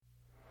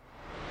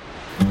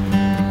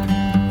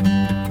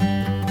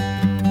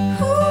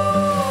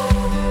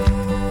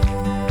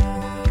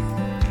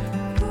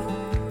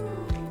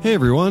Hey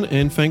everyone,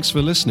 and thanks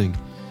for listening.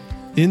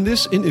 In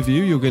this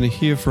interview, you're going to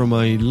hear from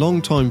a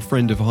longtime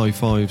friend of High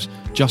Fives,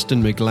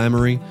 Justin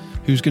McGlamory,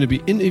 who's going to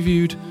be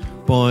interviewed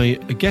by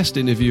a guest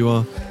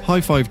interviewer,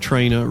 High Five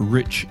trainer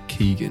Rich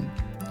Keegan.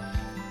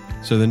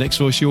 So the next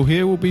voice you'll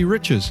hear will be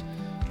Rich's.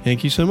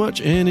 Thank you so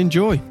much and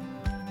enjoy.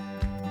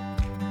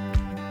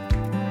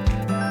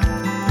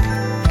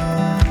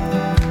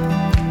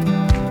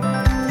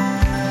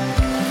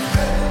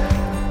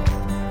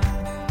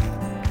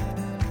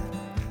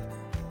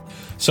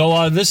 So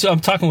I'm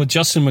talking with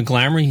Justin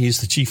McGlamory.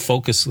 He's the chief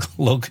focus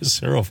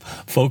locuser of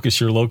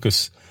Focus Your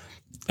Locus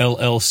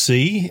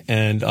LLC,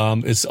 and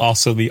it's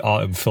also the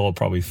Phil will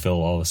probably fill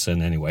all this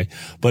in anyway.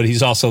 But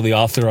he's also the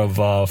author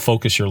of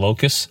Focus Your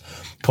Locus,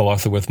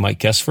 co-author with Mike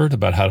Gesford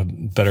about how to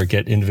better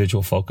get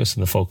individual focus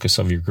and the focus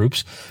of your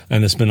groups.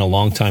 And it's been a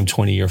long time,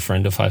 20-year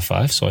friend of High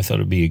Five. So I thought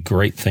it'd be a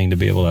great thing to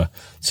be able to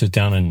sit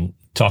down and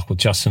talk with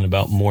Justin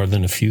about more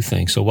than a few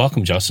things. So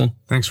welcome, Justin.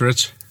 Thanks,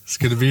 Rich. It's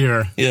good to be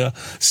here. Yeah.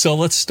 So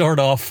let's start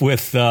off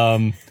with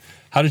how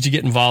did you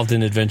get involved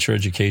in adventure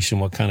education?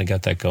 What kind of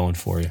got that going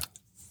for you?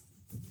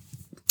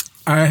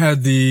 I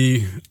had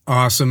the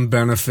awesome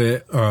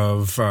benefit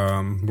of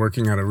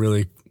working at a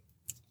really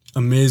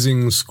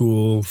amazing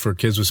school for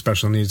kids with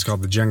special needs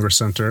called the Jengra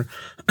Center,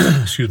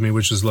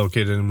 which is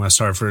located in West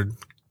Hartford,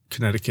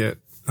 Connecticut,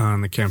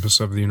 on the campus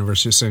of the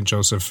University of St.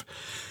 Joseph,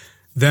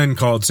 then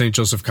called St.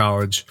 Joseph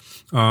College.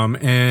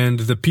 And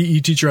the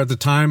PE teacher at the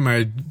time,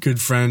 my good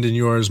friend and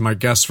yours, Mike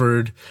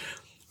Gesford,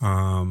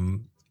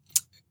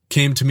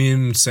 came to me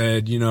and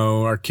said, you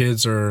know, our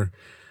kids are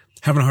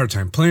having a hard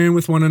time playing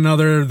with one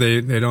another.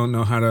 They don't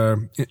know how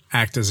to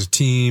act as a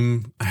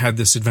team. I had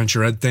this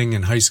adventure ed thing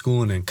in high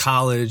school and in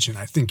college, and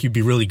I think you'd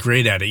be really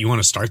great at it. You want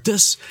to start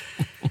this?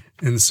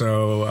 And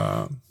so,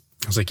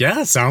 I was like,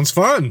 yeah, sounds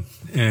fun.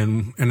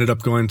 And ended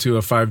up going to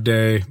a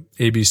 5-day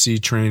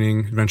ABC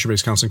training,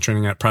 adventure-based counseling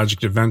training at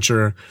Project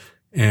Adventure,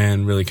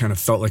 and really kind of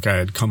felt like I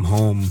had come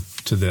home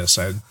to this.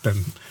 I had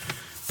been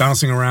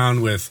bouncing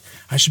around with,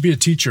 I should be a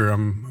teacher.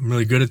 I'm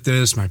really good at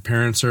this. My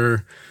parents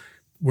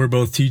we're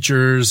both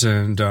teachers,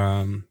 and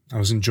I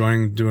was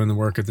enjoying doing the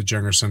work at the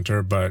Jengra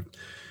Center, but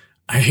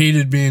I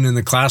hated being in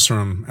the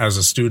classroom as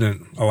a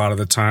student a lot of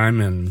the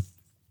time. And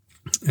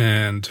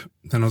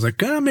then I was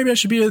like, maybe I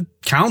should be a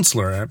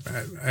counselor.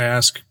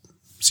 I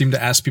seem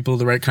to ask people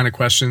the right kind of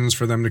questions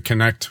for them to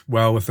connect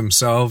well with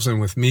themselves and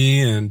with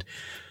me. And,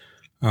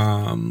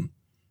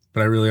 but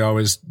I really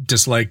always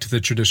disliked the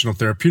traditional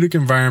therapeutic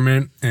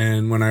environment.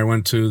 And when I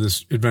went to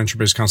this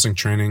adventure-based counseling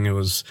training, it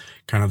was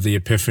kind of the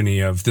epiphany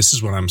of this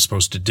is what I'm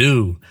supposed to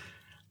do.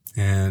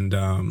 And,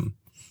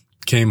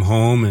 came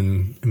home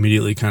and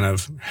immediately kind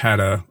of had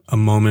a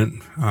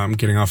moment,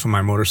 getting off of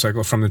my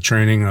motorcycle from the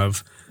training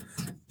of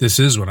this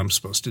is what I'm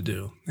supposed to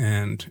do,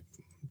 and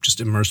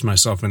just immersed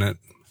myself in it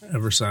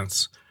ever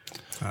since.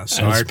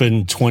 So it's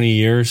been 20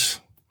 years,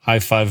 High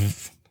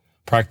Five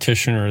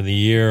Practitioner of the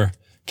Year,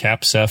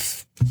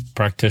 CAPSEF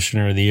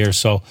Practitioner of the Year.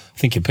 So I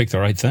think you picked the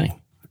right thing.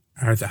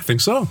 I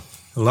think so.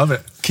 I love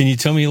it. Can you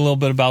tell me a little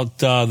bit about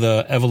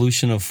the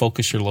evolution of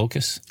Focus Your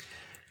Locus?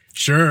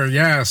 Sure.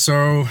 Yeah.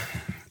 So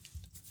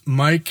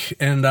Mike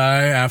and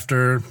I,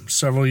 after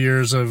several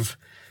years of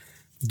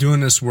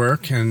doing this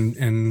work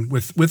and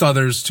with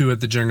others too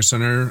at the Jengra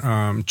Center,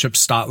 Chip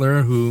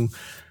Stotler, who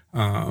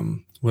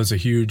was a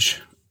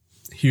huge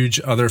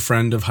other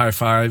friend of High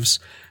Fives,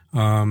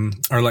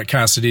 Arlette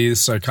Cassidy, the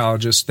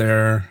psychologist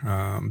there,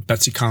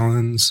 Betsy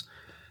Collins,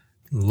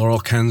 Laurel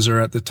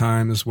Kenzer at the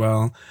time as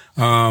well.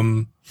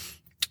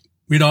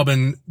 We'd all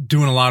been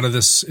doing a lot of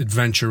this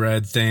adventure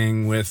ed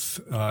thing with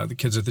the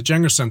kids at the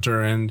Jengra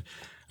Center and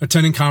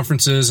attending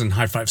conferences and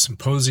High Five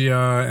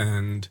symposia,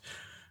 and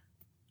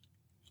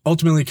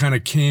ultimately kind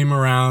of came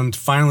around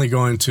finally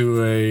going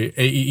to a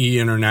AEE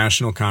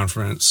international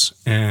conference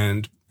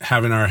and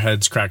having our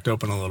heads cracked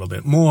open a little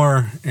bit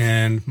more.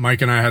 And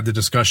Mike and I had the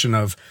discussion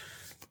of,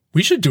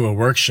 we should do a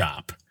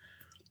workshop.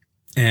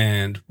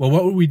 And well,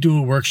 what would we do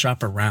a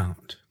workshop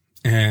around?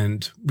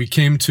 And we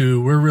came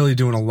to, we're really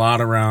doing a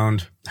lot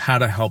around how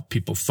to help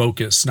people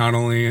focus, not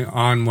only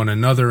on one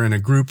another in a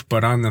group,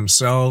 but on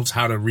themselves,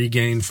 how to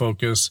regain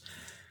focus,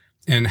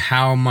 and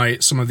how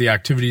might some of the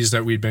activities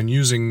that we'd been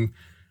using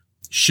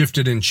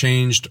shifted and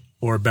changed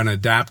or been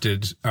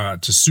adapted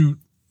to suit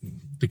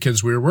the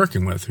kids we were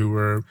working with, who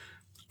were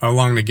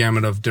along the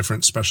gamut of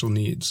different special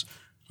needs.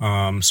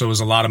 So it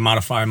was a lot of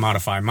modify.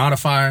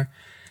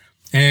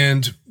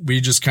 And we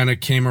just kind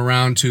of came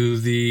around to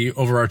the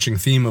overarching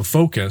theme of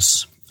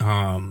focus,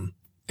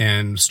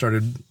 and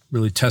started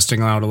really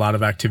testing out a lot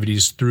of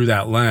activities through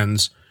that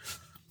lens,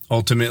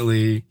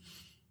 ultimately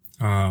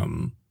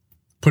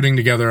putting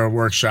together a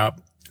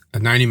workshop, a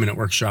 90-minute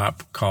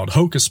workshop called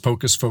Hocus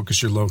Pocus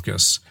Focus Your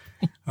Locus,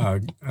 a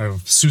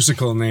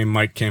Seussical name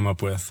Mike came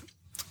up with.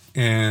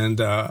 And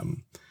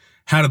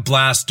had a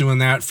blast doing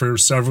that for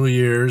several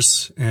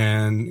years,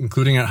 and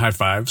including at High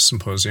Five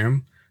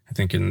Symposium, I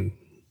think in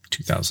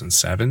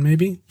 2007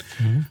 maybe.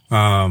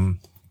 Mm-hmm.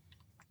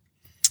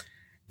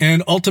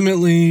 And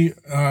ultimately,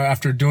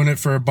 after doing it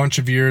for a bunch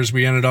of years,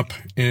 we ended up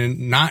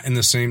not in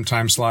the same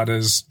time slot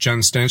as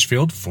Jen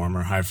Stanchfield,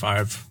 former High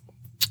Five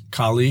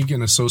colleague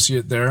and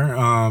associate there,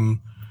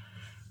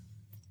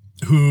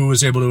 who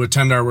was able to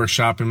attend our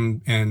workshop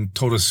and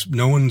told us,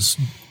 no one's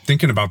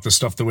thinking about this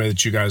stuff the way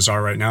that you guys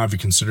are right now. Have you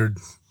considered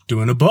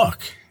doing a book?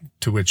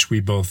 To which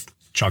we both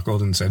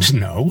chuckled and said,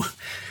 no.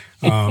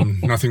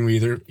 Nothing we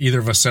either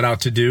of us set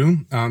out to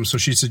do. So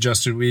she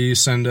suggested we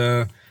send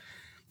a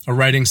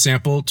writing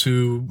sample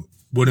to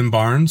Wood and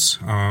Barnes,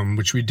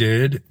 which we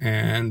did,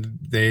 and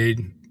they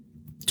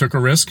took a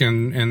risk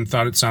and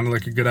thought it sounded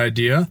like a good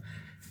idea.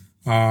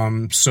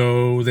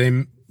 So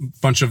a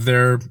bunch of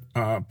their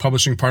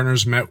publishing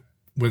partners met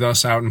with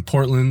us out in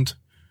Portland,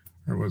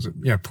 or was it?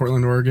 Yeah,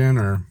 Portland, Oregon,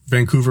 or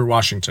Vancouver,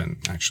 Washington,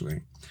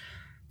 actually,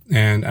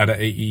 and at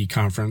a AE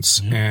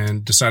conference,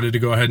 and decided to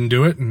go ahead and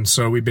do it. And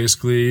so we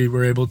basically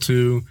were able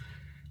to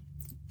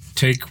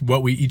take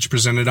what we each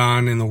presented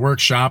on in the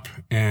workshop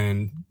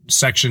and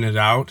section it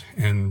out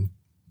and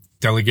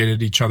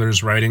delegated each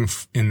other's writing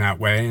in that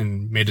way,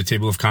 and made a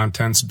table of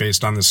contents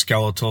based on the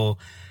skeletal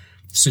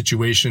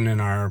situation in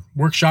our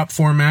workshop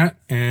format.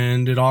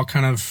 And it all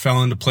kind of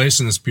fell into place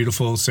in this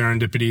beautiful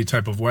serendipity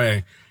type of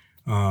way,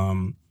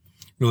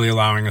 really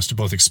allowing us to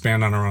both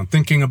expand on our own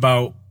thinking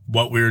about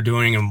what we were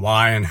doing and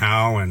why and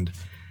how. And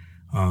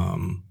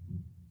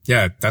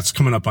that's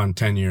coming up on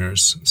 10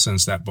 years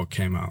since that book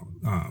came out.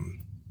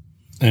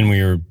 And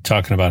we were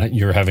talking about it.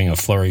 You're having a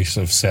flourish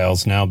of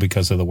sales now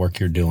because of the work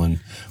you're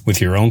doing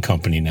with your own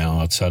company now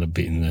outside of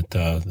being at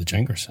the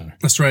Jenger Center.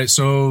 That's right.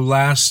 So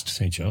last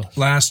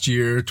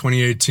year,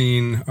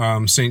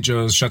 2018, St.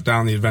 Joe's shut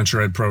down the Adventure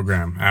Ed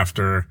program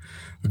after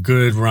a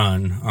good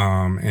run,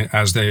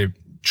 as they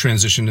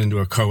transitioned into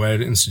a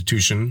co-ed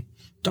institution.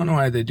 Don't know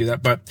why they do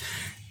that, but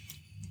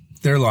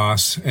their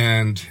loss.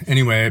 And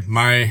anyway,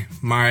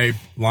 my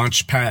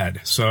launch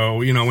pad. So,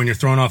 when you're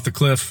thrown off the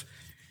cliff,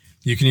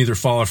 you can either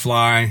fall or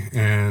fly,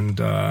 and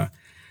the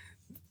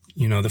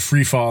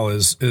free fall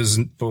is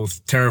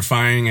both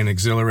terrifying and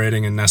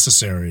exhilarating and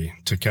necessary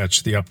to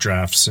catch the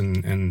updrafts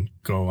and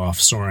go off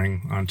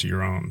soaring onto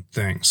your own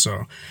thing.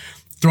 So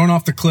thrown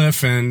off the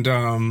cliff, and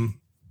an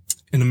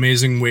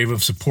amazing wave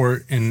of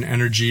support and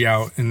energy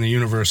out in the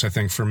universe, I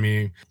think, for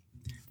me,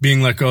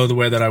 being let go the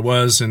way that I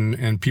was,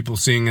 and people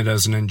seeing it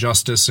as an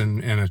injustice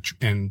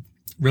and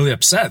really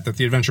upset that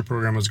the adventure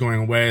program was going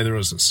away. There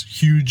was this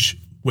huge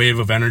wave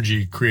of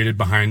energy created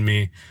behind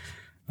me,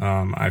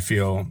 I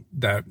feel,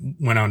 that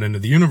went out into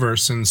the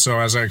universe. And so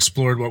as I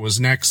explored what was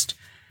next,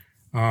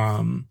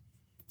 the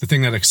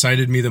thing that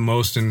excited me the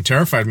most and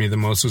terrified me the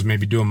most was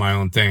maybe doing my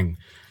own thing.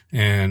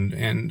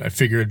 And I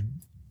figured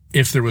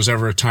if there was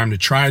ever a time to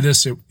try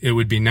this, it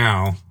would be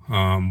now,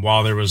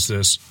 while there was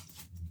this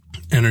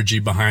energy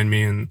behind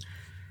me. And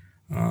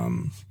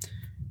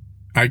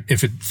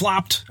if it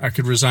flopped, I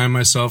could resign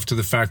myself to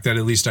the fact that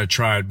at least I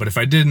tried. But if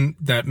I didn't,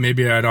 that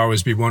maybe I'd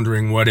always be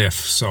wondering what if.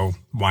 So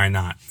why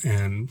not?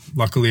 And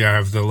luckily, I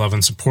have the love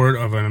and support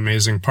of an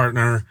amazing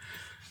partner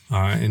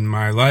in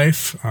my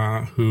life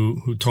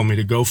who told me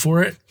to go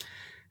for it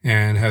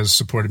and has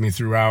supported me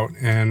throughout.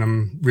 And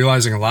I'm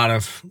realizing a lot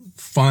of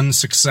fun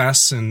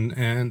success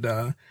and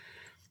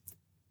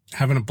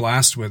having a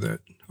blast with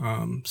it.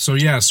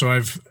 So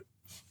I've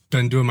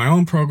been doing my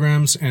own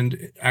programs,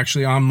 and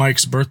actually on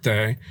Mike's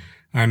birthday,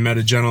 I met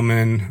a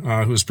gentleman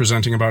who was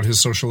presenting about his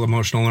social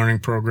emotional learning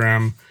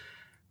program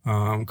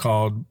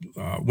called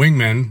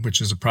Wingman, which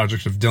is a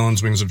project of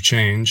Dylan's Wings of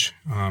Change.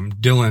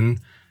 Dylan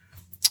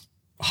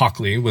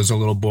Hockley was a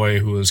little boy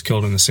who was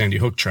killed in the Sandy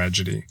Hook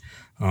tragedy,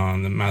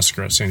 the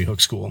massacre at Sandy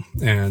Hook School.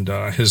 And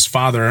his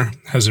father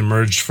has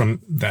emerged from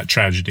that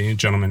tragedy, a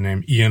gentleman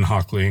named Ian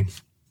Hockley,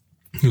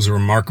 who's a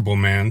remarkable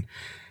man,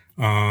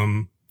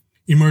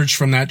 emerged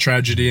from that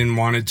tragedy and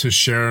wanted to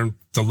share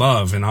the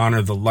love and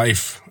honor the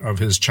life of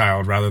his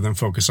child rather than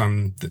focus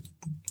on the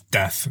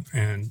death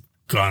and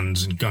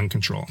guns and gun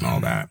control and all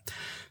that.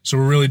 So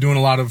we're really doing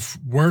a lot of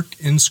work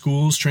in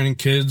schools, training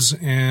kids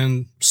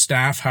and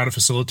staff how to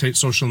facilitate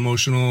social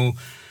emotional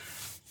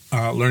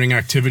learning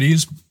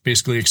activities,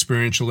 basically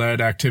experiential ed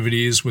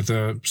activities with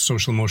a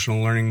social emotional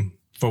learning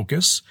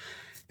focus.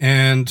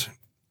 And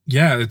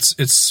yeah,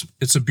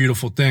 it's a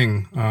beautiful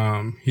thing.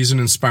 He's an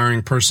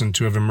inspiring person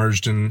to have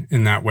emerged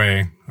in that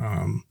way.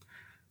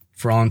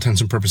 For all intents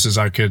and purposes,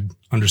 I could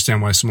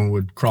understand why someone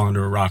would crawl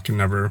under a rock and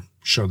never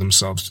show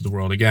themselves to the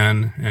world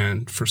again.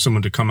 And for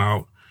someone to come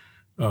out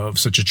of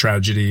such a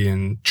tragedy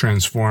and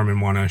transform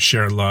and want to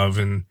share love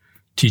and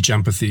teach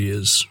empathy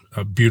is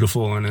a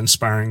beautiful and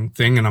inspiring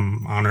thing. And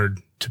I'm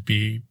honored to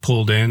be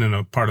pulled in and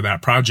a part of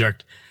that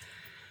project.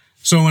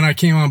 So when I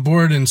came on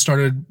board and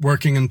started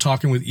working and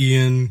talking with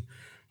Ian,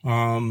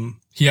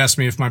 he asked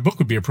me if my book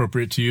would be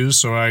appropriate to use.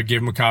 So I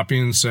gave him a copy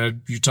and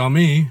said, "You tell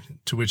me,"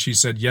 to which he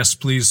said, "Yes,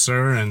 please,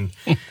 sir."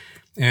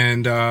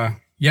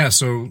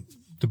 So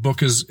the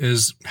book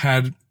is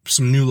had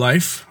some new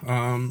life,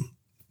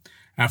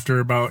 after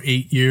about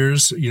 8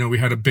 years, we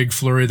had a big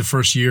flurry the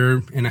first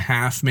year and a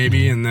half,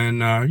 maybe. And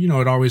then,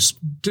 it always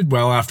did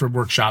well after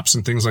workshops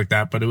and things like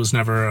that, but it was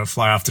never a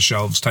fly off the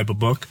shelves type of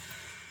book.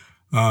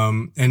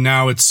 And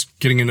now it's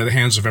getting into the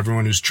hands of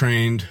everyone who's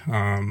trained.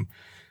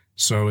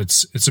 So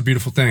it's a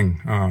beautiful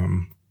thing.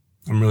 I'm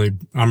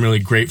really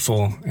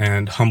grateful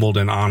and humbled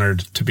and honored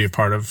to be a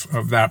part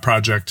of that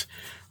project.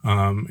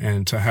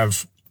 And to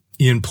have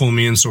Ian pull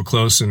me in so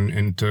close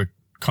and to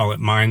call it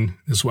mine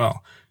as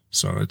well.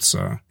 So it's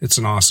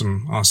an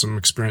awesome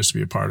experience to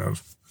be a part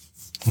of.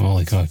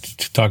 Holy cow.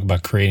 To talk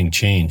about creating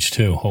change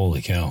too.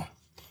 Holy cow.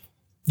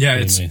 Yeah,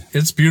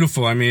 it's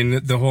beautiful. I mean,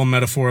 the whole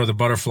metaphor of the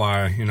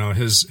butterfly,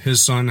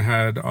 his son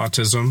had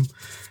autism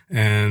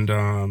and,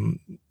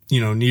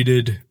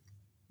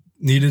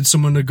 needed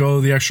someone to go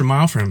the extra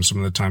mile for him. Some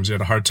of the times he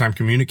had a hard time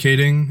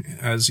communicating,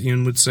 as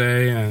Ian would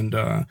say. And,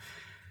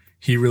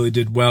 he really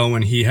did well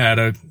when he had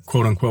a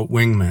quote unquote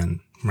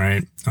wingman,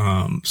 right?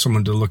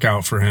 Someone to look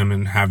out for him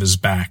and have his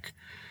back.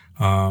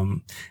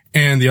 And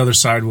the other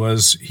side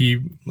was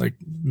he, like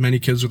many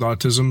kids with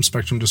autism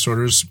spectrum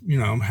disorders,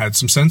 had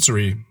some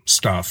sensory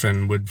stuff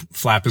and would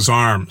flap his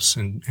arms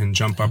and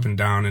jump up and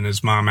down. And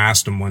his mom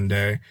asked him one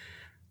day,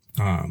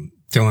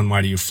 Dylan,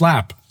 why do you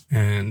flap?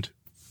 And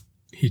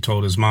he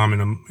told his mom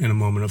in a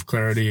moment of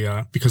clarity,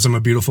 because I'm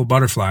a beautiful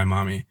butterfly,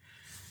 mommy.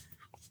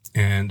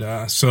 And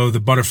so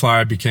the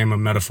butterfly became a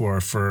metaphor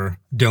for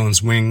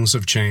Dylan's wings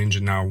of change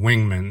and now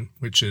wingman,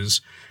 which is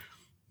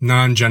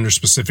non-gender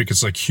specific.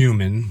 It's like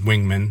human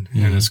wingman,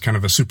 and it's kind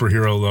of a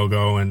superhero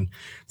logo. And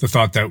the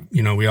thought that,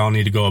 we all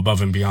need to go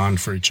above and beyond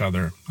for each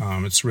other.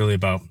 It's really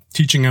about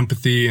teaching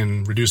empathy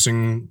and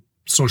reducing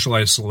social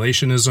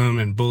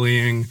isolationism and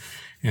bullying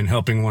and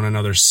helping one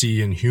another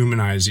see and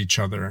humanize each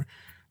other.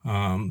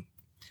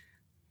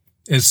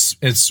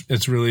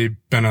 It's really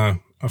been a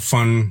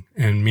fun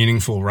and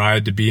meaningful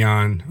ride to be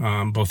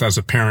on, both as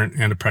a parent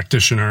and a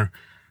practitioner,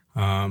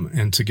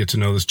 and to get to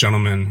know this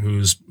gentleman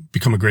who's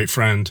become a great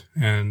friend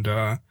and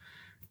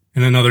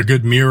another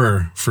good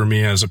mirror for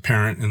me as a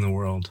parent in the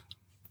world.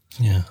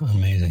 Yeah.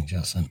 Amazing,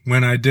 Justin.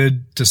 When I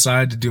did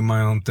decide to do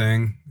my own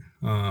thing,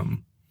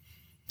 and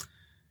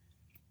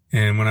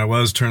when I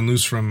was turned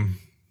loose from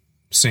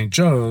St.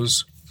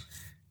 Joe's,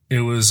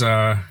 it was,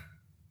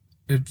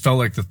 it felt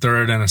like the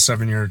third in a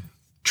 7-year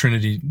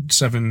Trinity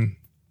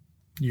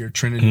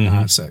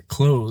knots that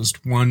closed.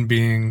 One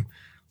being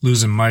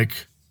losing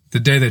Mike. The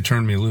day they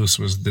turned me loose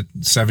was the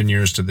 7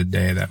 years to the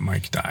day that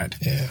Mike died.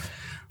 Yeah.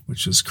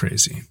 Which was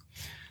crazy.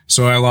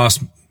 So I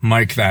lost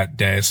Mike that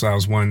day. So that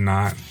was one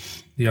knot.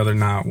 The other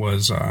knot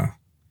was,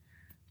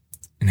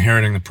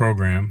 inheriting the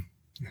program,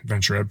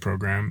 Adventure Ed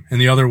program.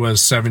 And the other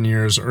was 7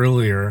 years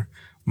earlier.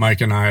 Mike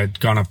and I had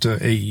gone up to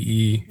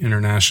AEE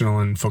International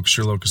and Focus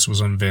Your Locus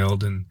was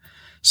unveiled. And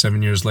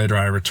 7 years later,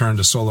 I returned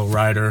to Solo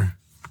Rider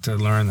to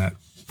learn that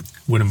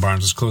Wood &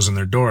 Barnes was closing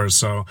their doors.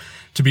 So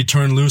to be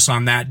turned loose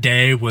on that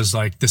day was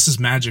like, this is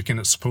magic and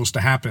it's supposed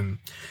to happen.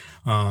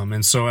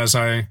 And so as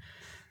I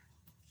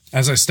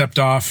stepped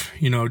off,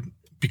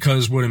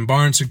 because Wood &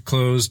 Barnes had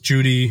closed,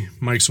 Judy,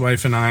 Mike's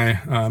wife, and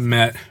I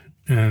met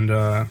and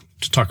to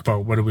talk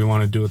about what do we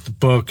want to do with the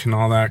book and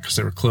all that, because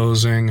they were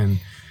closing. And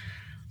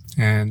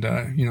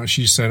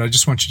she said, I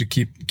just want you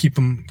to keep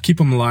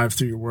them alive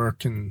through your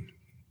work and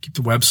keep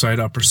the website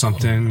up or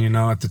something,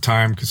 at the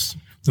time, because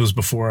it was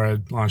before I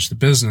launched the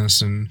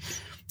business, and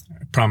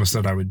I promised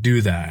that I would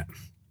do that.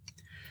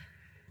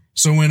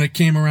 So when it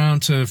came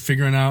around to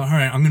figuring out, all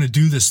right, I'm going to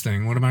do this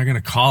thing. What am I going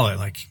to call it?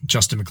 Like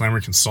Justin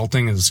McGlamry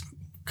Consulting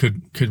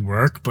could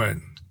work, but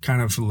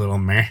kind of a little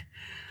meh.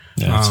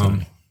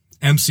 Yeah,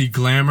 MC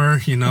Glamour,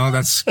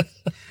 that's a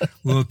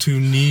little too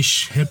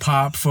niche hip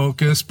hop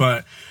focused,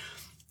 but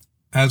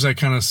as I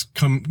kind of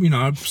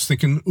I was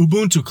thinking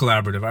Ubuntu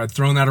Collaborative. I'd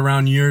thrown that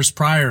around years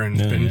prior and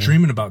been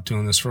dreaming about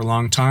doing this for a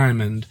long time,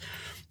 and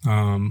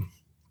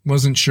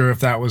wasn't sure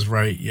if that was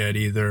right yet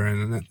either.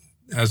 And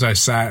as I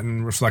sat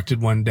and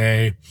reflected one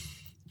day,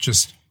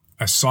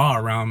 I saw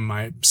around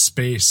my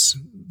space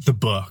the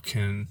book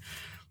and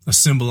a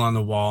symbol on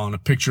the wall and a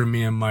picture of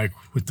me and Mike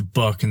with the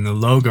book and the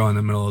logo in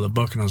the middle of the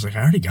book. And I was like,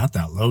 I already got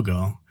that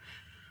logo.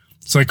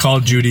 So I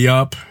called Judy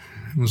up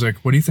and was like,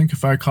 what do you think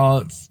if I call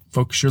it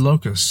Focus Your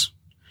Locus?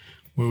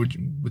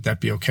 Would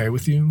that be okay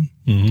with you?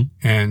 Mm-hmm.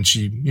 And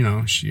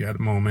she had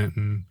a moment,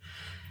 and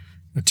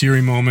a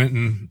teary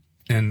moment,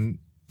 and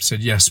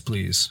said, yes,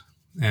 please.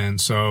 And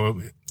so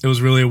it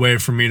was really a way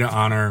for me to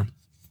honor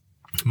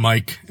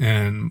Mike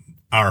and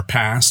our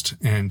past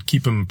and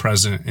keep him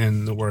present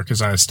in the work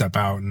as I step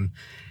out and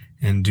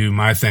do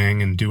my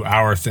thing and do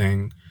our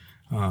thing.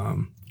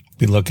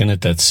 Be looking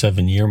at that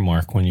 7-year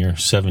mark when you're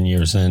 7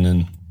 years in,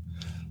 and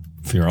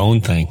for your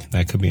own thing,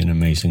 that could be an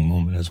amazing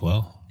moment as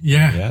well.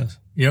 Yeah. Yes.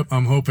 Yep.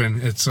 I'm hoping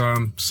it's,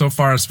 so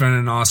far it's been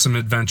an awesome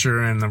adventure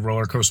and the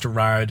roller coaster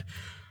ride.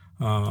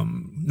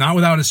 Not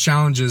without its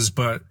challenges,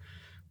 but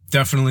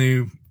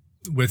definitely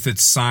with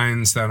its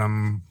signs that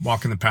I'm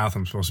walking the path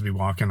I'm supposed to be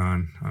walking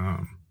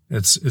on.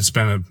 It's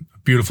been a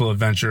beautiful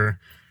adventure,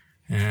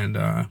 and,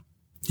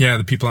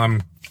 the people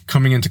I'm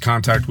coming into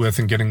contact with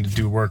and getting to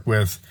do work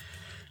with,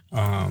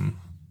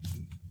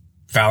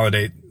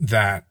 validate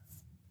that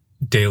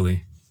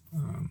daily.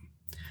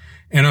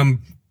 And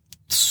I'm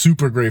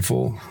super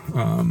grateful,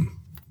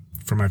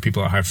 for my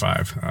people at High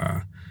Five.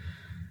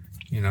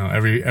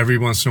 Every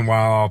once in a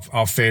while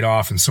I'll fade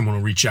off and someone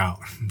will reach out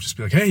and just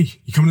be like,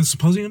 "Hey, you coming to the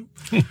symposium?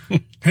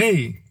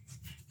 Hey,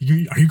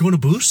 are you going to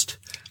Boost?"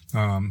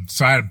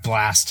 So I had a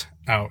blast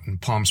out in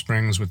Palm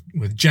Springs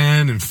with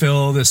Jen and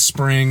Phil this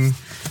spring,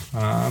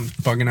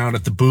 bugging out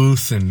at the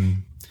booth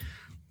and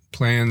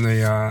playing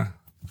the,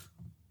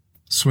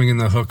 swinging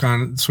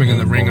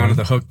the ring onto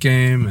the hook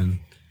game. And,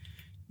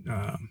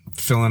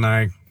 Phil and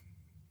I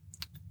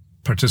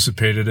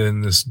participated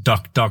in this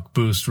duck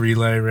boost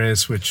relay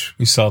race, which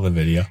We saw the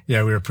video.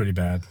 yeah, we were pretty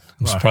bad.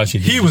 I'm surprised you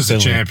didn't He was the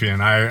film it. champion.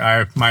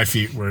 My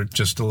feet were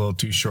just a little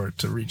too short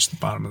to reach the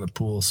bottom of the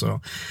pool.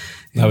 So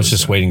I was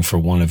just waiting for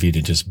one of you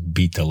to just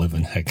beat the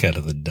living heck out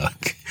of the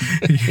duck.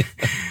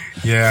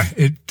 yeah,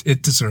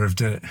 it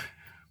deserved it.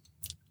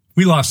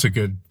 We lost to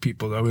good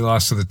people though. We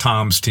lost to the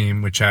Toms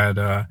team, which had,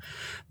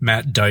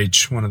 Matt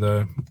Deitch, one of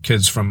the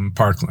kids from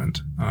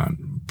Parkland,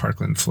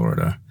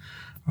 Florida,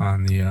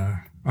 on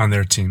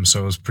their team.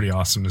 So it was pretty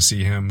awesome to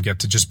see him get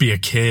to just be a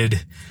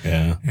kid,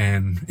 Yeah.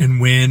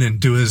 and win and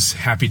do his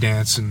happy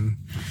dance. And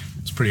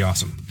it's pretty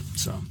awesome.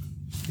 So,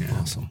 yeah.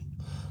 Awesome.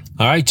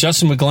 All right,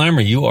 Justin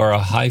McGlamry, you are a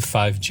High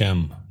Five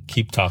gem.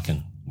 Keep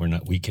talking.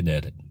 We can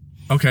edit.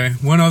 Okay.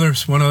 One other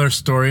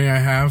story I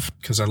have,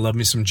 cause I love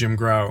me some Jim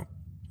Grout.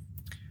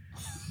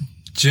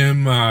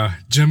 Jim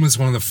was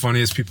one of the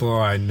funniest people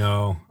I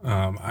know.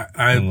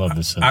 I love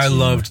the sense I of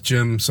humor. loved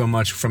Jim so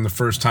much from the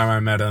first time I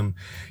met him.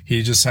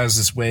 He just has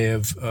this way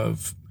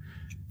of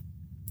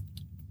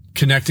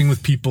connecting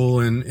with people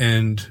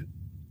and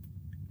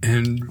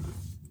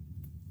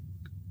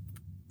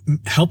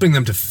helping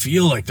them to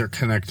feel like they're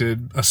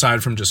connected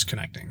aside from just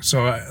connecting.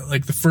 So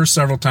like the first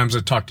several times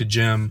I talked to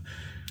Jim,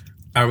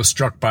 I was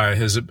struck by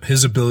his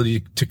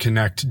ability to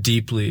connect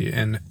deeply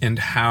and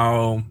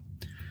how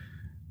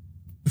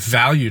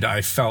valued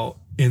I felt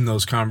in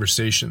those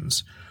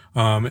conversations.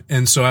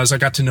 And so as I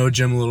got to know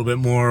Jim a little bit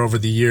more over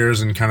the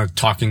years and kind of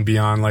talking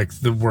beyond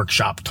like the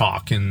workshop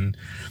talk and,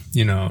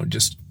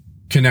 just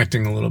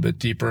connecting a little bit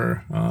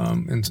deeper.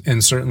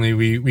 And certainly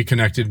we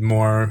connected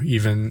more,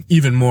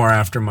 even more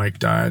after Mike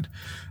died.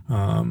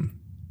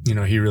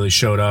 He really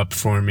showed up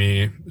for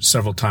me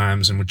several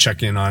times and would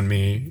check in on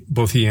me.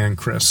 Both he and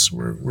Chris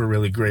were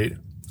really great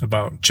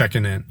about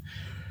checking in.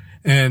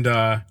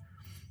 And,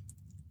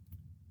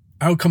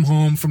 I would come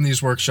home from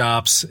these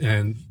workshops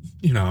and,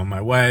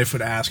 my wife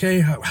would ask, "Hey,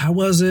 how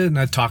was it?" And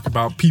I'd talk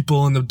about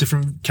people and the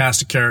different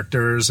cast of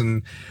characters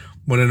and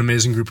what an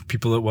amazing group of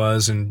people it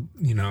was. And,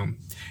 and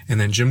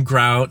then Jim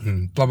Grout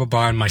and blah, blah,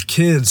 blah. And my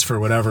kids, for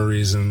whatever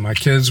reason,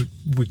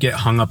 would get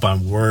hung up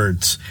on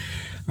words,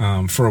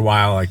 for a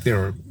while. Like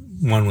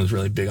one was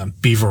really big on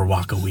Beaver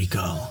Waka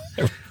Wiko.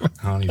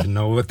 I don't even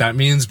know what that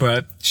means,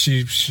 but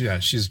she's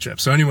a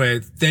trip. So anyway,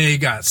 they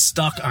got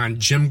stuck on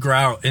Jim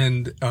Grout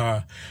and,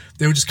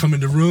 they would just come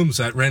into rooms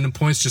at random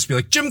points, just be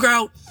like, "Jim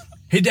Grout.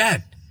 Hey,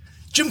 Dad,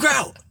 Jim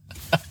Grout."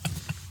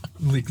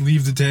 Like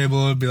leave the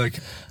table and be like,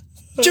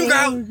 "Jim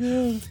Grout."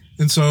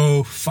 And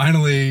so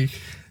finally,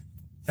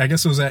 I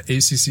guess it was at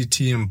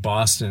ACCT in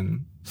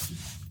Boston.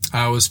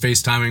 I was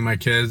FaceTiming my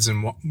kids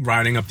and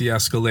riding up the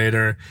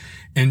escalator,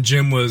 and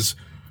Jim was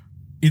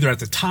either at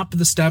the top of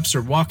the steps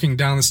or walking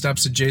down the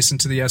steps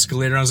adjacent to the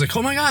escalator. I was like,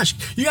 "Oh my gosh,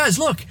 you guys,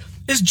 look,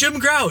 it's Jim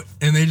Grout."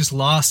 And they just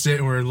lost it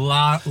and were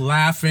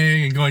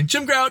laughing and going,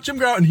 "Jim Grout, Jim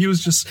Grout." And he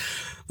was just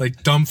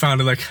like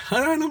dumbfounded, like,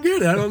 "I don't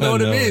get it. I don't know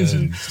what it means."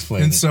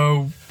 And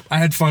so I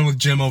had fun with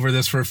Jim over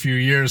this for a few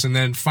years. And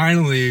then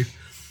finally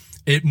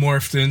it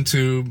morphed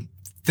into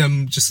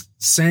them just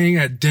saying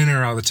at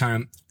dinner all the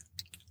time,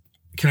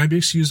 "Can I be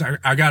excused?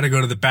 I got to go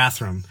to the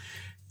bathroom."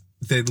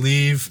 They'd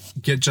leave,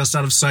 get just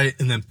out of sight,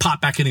 and then pop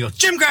back in and go,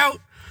 "Jim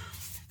Grout."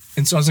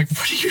 And so I was like,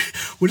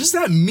 what does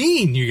that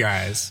mean, you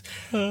guys?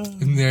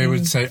 And they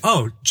would say,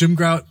 "Oh, Jim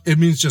Grout, it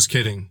means just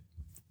kidding."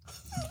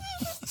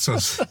 So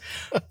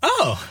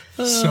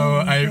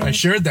I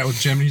shared that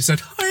with Jim and he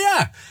said, "Oh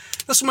yeah,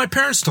 that's what my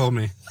parents told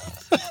me."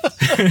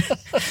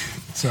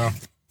 So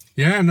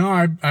yeah, no,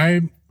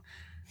 I'm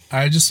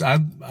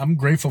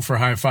grateful for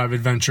High Five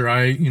Adventure.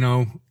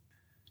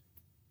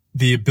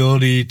 The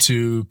ability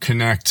to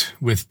connect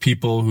with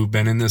people who've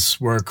been in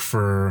this work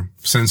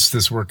since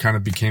this work kind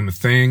of became a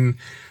thing,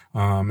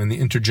 and the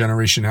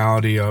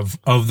intergenerationality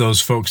of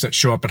those folks that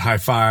show up at High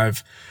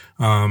Five,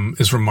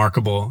 is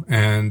remarkable.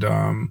 And,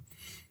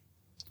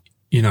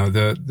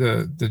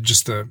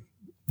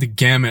 the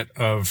gamut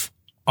of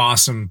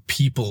awesome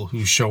people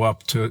who show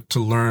up to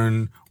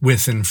learn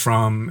with and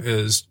from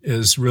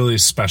is really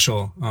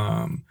special.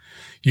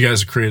 You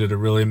guys have created a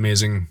really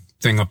amazing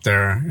thing up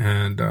there.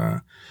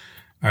 And,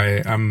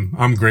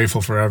 I'm grateful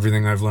for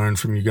everything I've learned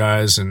from you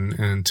guys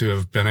and to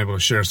have been able to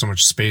share so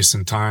much space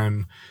and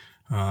time,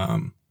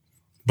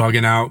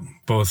 bugging out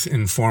both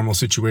in formal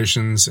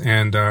situations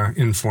and,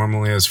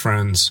 informally as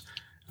friends.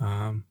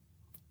 I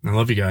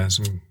love you guys.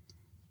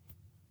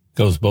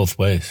 Goes both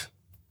ways.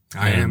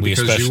 I am we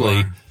because especially,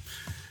 you are.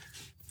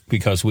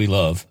 because we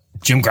love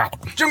Jim Grout.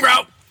 Jim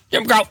Grout.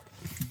 Jim Grout.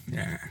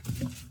 Yeah.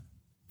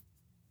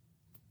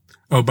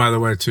 Oh, by the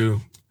way,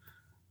 too,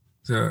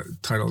 the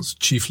title is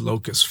Chief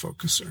Locust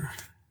Focuser.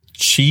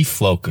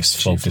 Chief Locust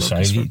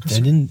Focuser. I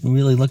didn't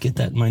really look at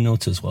that in my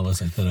notes as well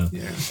as I could have.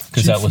 Yeah.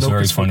 Because that was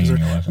very funny in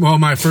your life. Well,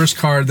 my first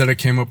card that I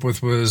came up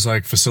with was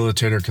like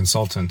facilitator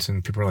consultant.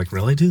 And people are like,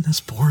 really, dude?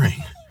 That's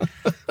boring.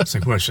 It's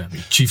like, what should that be?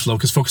 Chief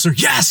Locust Focuser?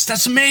 Yes,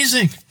 that's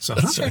amazing. So,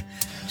 okay.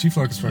 Chief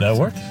Locust Focuser. That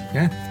work?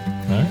 Yeah.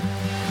 All right.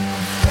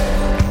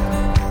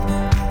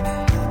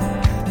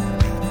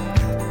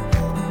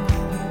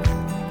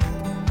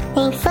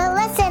 Thanks for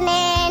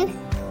listening.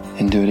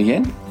 And do it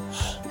again.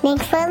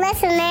 Thanks for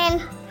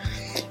listening.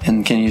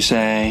 And can you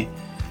say,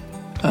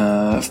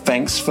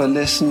 thanks for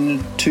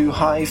listening to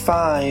High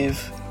Five?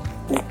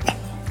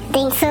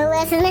 Thanks for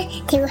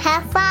listening to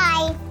High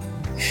Five.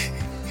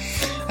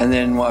 And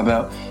then what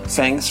about,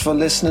 thanks for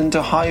listening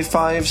to High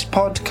Five's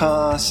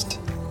podcast?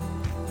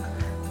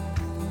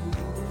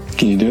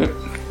 Can you do it?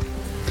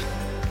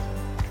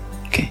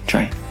 Okay,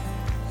 try.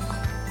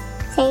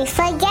 Thanks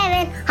for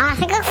giving us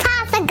a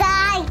pasta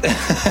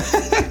guy.